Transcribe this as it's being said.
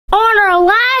on our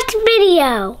last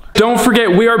video. Don't forget,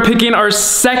 we are picking our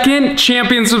second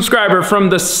champion subscriber from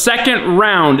the second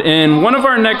round in one of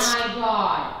our next... Oh my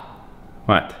God.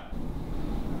 What?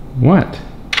 What?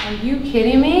 Are you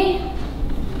kidding me?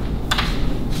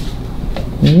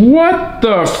 What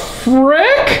the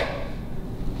frick?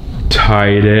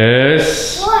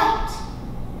 Tydus. What?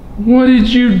 What did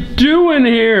you do in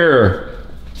here?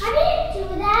 I didn't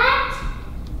do that.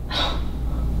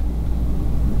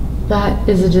 That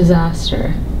is a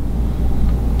disaster.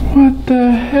 What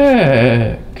the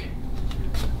heck?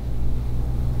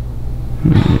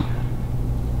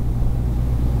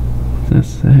 What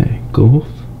does that say? Golf?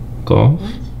 Golf?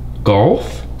 What?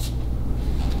 Golf?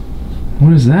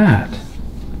 What is that?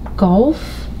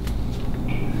 Golf?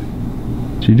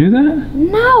 Did you do that?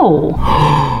 No.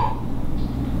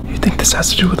 You think this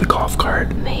has to do with a golf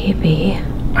cart? Maybe.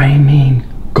 I mean,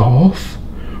 golf?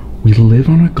 We live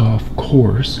on a golf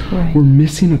course. Right. We're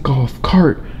missing a golf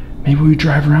cart. Maybe we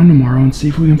drive around tomorrow and see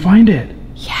if we can find it.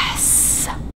 Yes.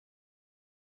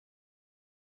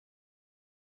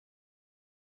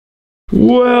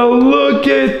 Well, look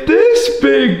at this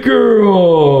big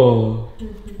girl.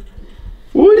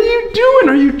 What are you doing?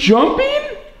 Are you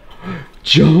jumping?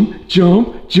 Jump,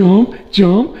 jump, jump,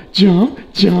 jump, jump,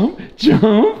 jump,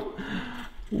 jump.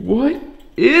 What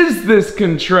is this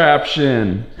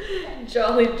contraption?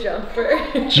 Jolly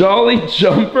jumper. Jolly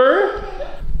jumper?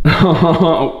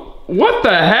 What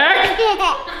the heck?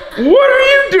 What are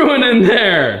you doing in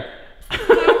there?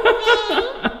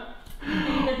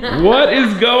 What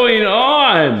is going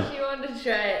on? She wanted to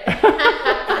try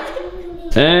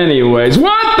it. Anyways,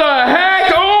 what the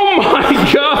heck? Oh my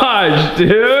gosh,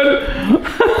 dude.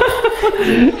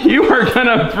 You are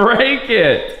gonna break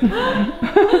it.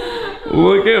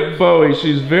 Look at Bowie.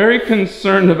 She's very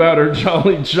concerned about her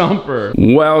jolly jumper.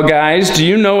 Well, guys, do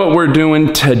you know what we're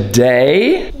doing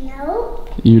today? No.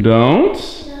 You don't?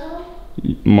 No.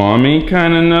 Mommy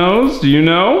kind of knows. Do you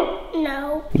know?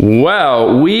 No.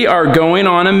 Well, we are going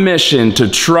on a mission to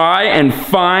try and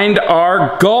find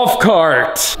our golf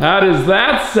cart. How does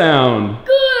that sound?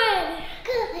 Good.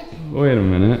 Good. Wait a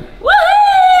minute.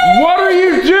 Woohoo! What are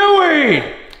you doing?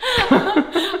 I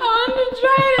wanted to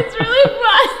try it. It's really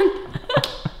fun.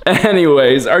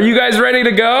 Anyways, are you guys ready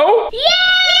to go? Yeah!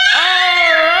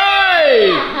 All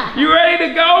right! You ready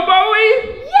to go,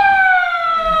 Bowie?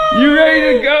 Yeah! You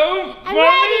ready to go, I'm Bowie?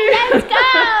 ready. Let's go.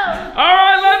 All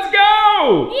right, let's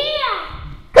go!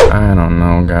 Yeah! I don't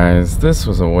know, guys. This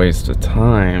was a waste of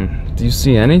time. Do you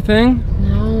see anything?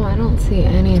 No, I don't see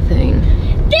anything.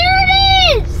 There it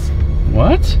is!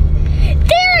 What?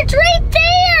 There, it's right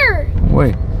there!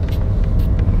 Wait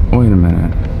a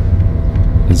minute.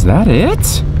 Is that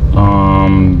it?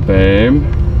 Babe.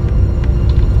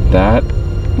 That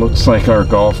looks like our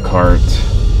golf cart.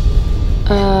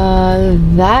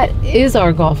 That is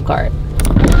our golf cart.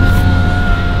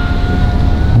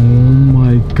 Oh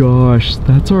my gosh,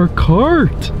 that's our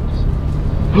cart.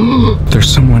 There's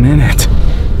someone in it.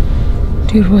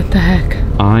 Dude, what the heck?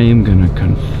 I am gonna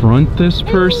confront this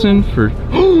person for...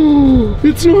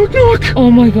 It's knock knock!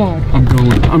 Oh my God. I'm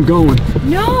going.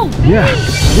 No! Yeah.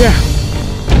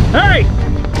 Hey!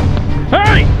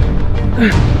 Hey!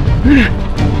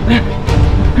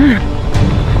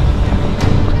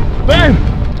 Babe!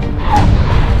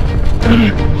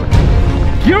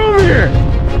 Get over here!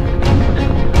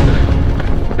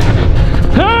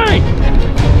 Hey!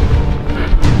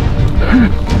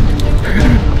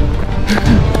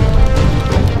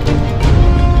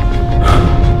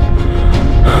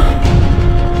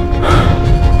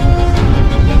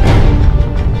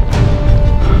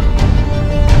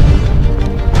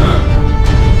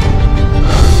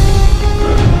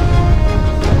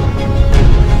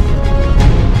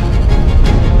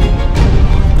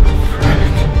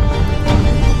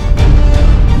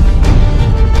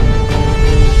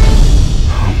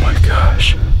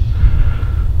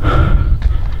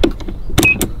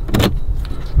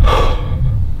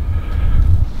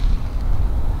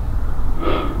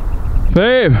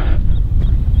 Babe!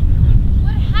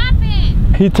 What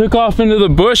happened? He took off into the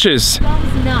bushes. That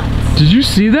was nuts. Did you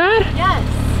see that? Yes.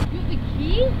 You have the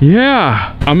key?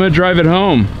 Yeah. I'm gonna drive it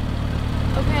home.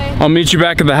 Okay. I'll meet you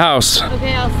back at the house.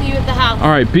 Okay, I'll see you at the house. All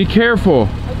right, be careful.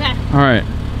 Okay. All right.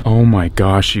 Oh my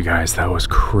gosh, you guys, that was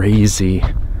crazy.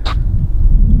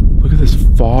 Look at this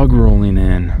fog rolling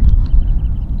in.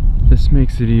 This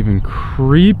makes it even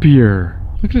creepier.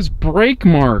 Look at his brake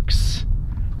marks.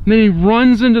 And then he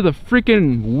runs into the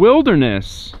freaking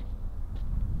wilderness.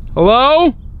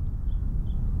 Hello?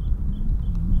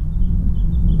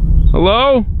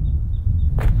 Hello?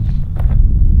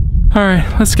 All right,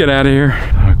 let's get out of here.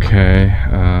 Okay,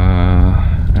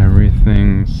 I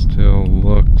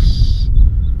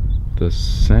the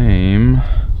same.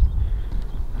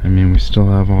 I mean, we still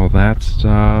have all that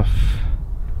stuff.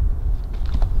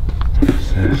 What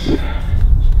is this?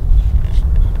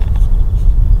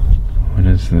 What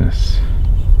is this?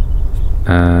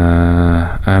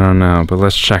 I don't know, but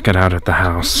let's check it out at the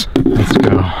house. Let's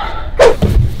go.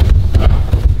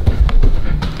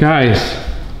 Guys.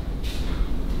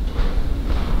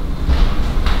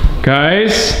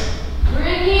 Guys? We're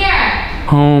in here.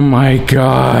 Oh my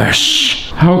gosh.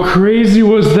 How crazy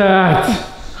was that?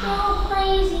 So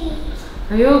crazy.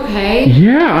 Are you okay?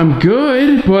 Yeah, I'm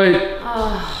good, but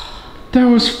that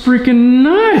was freaking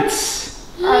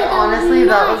nuts. Honestly,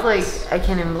 that was like, I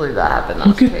can't even believe that happened. That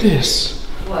Look was at crazy. this.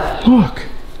 What? Look.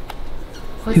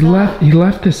 What's He that?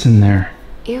 left this in there.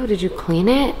 Ew, did you clean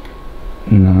it?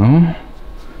 No.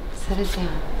 Set it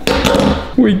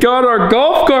down. We got our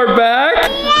golf cart back.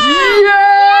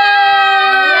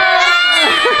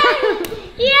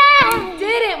 Yeah.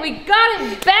 Did it? We got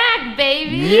it back,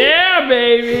 baby. Yeah,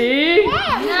 baby.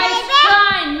 Nice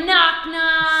try, knock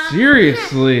knock.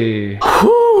 Seriously.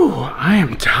 Whew, I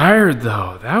am tired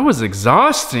though. That was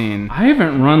exhausting. I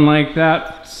haven't run like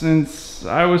that since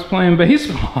I was playing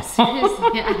baseball.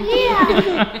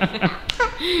 Yeah.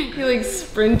 He like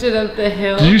sprinted up the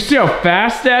hill. Did you see how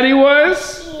fast Daddy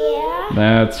was? Yeah.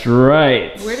 That's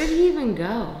right. Where did he even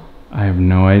go? I have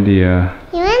no idea.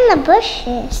 You're in the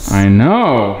bushes. I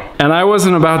know. And I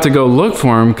wasn't about to go look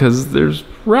for him because there's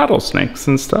rattlesnakes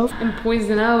and stuff. And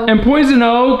poison oak. And poison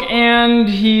oak, and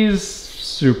he's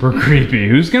super creepy.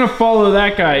 Who's gonna follow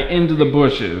that guy into the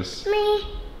bushes? Me.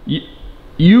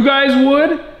 You guys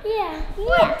would? Yeah.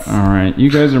 Yes. All right, you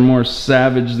guys are more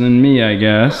savage than me, I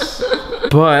guess.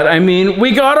 But I mean,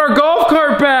 we got our golf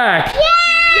cart back. Yeah.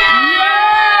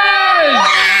 Yes!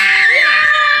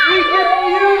 We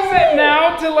can use it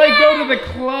now to like go to the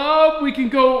club. We can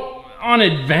go on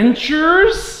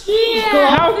adventures.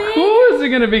 Yeah. How cool is it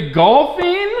gonna be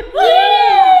golfing?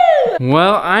 Yeah.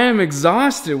 Well, I am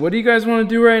exhausted. What do you guys want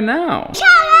to do right now? Shout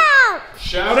out.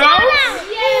 Shout out?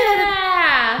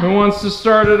 Yeah. Who wants to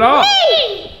start it off?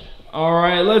 Me. All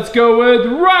right, let's go with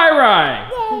Rai Rai.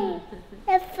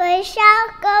 The first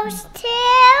shout goes to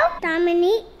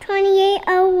Dominique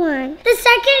 2801. The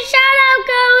second shout out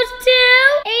goes to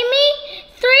Amy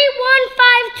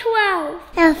 31512.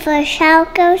 The first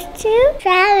shout goes to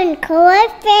Trav and Cora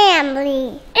family.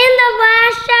 And the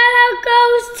last shout out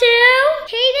goes to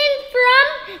Hayden from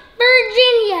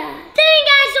Virginia. Thank you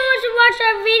guys so much for watching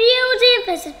our videos. Give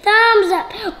us a thumbs up.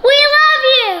 We love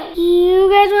you. You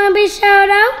guys want to be shout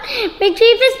out? Make sure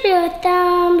you give us a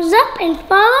thumbs up and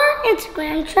follow our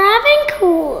Instagram, Trav and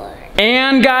Cora.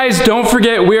 And guys, don't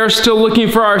forget, we are still looking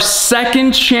for our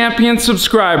second champion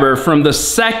subscriber from the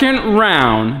second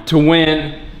round to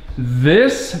win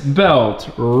this belt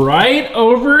right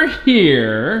over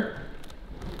here.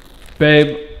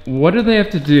 Babe, what do they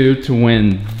have to do to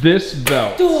win this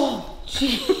belt? Oh,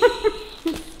 jeez.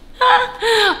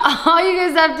 All you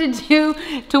guys have to do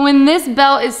to win this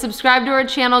belt is subscribe to our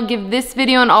channel, give this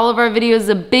video and all of our videos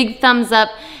a big thumbs up,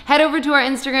 head over to our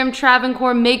Instagram, Trav and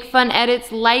Core, make fun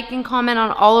edits, like and comment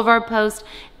on all of our posts,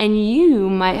 and you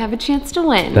might have a chance to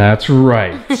win. That's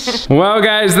right. Well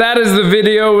guys, that is the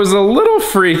video. It was a little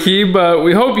freaky, but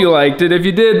we hope you liked it. If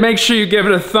you did, make sure you give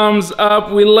it a thumbs up.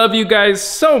 We love you guys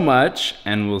so much,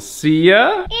 and we'll see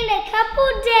ya In a couple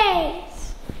days.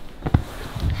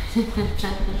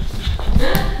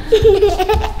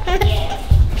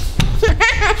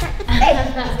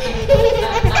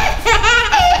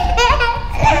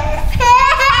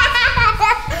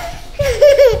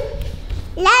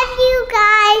 Love you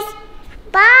guys.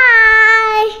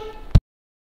 Bye.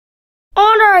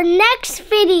 On our next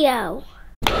video.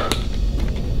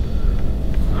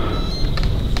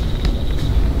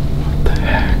 What the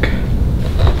heck?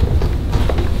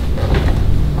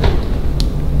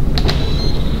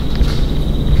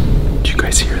 Did you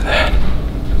guys hear that?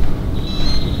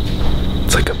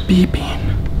 It's like a beeping.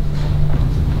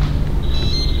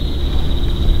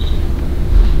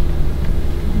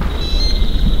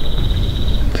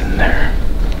 It's in there.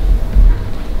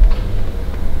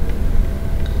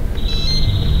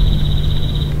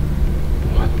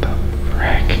 What the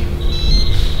frick?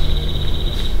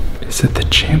 Is it the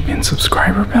champion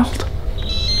subscriber belt?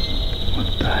 What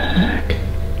the heck?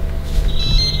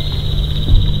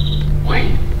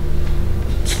 Wait,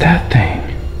 it's that thing.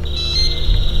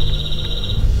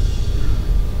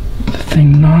 The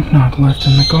thing Knock Knock left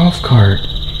in the golf cart.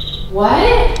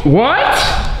 What? What?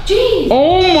 Jeez.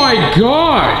 Oh my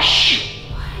gosh!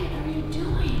 What are you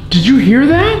doing? Did you hear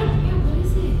that? Yeah, what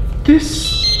is it?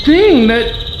 This thing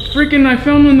that freaking I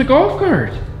found in the golf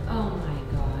cart. Oh my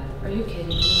god. Are you kidding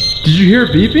me? Did you hear it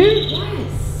beeping?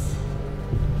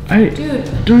 Yes.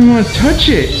 Dude. Don't even want to touch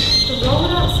it. Throw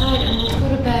it outside and let's go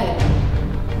to bed.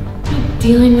 I'm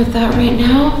dealing with that right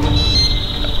now.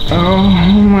 Oh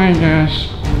my gosh.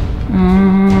 Oh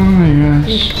my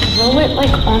gosh. Throw it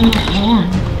like on the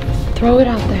lawn. Throw it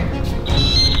out there.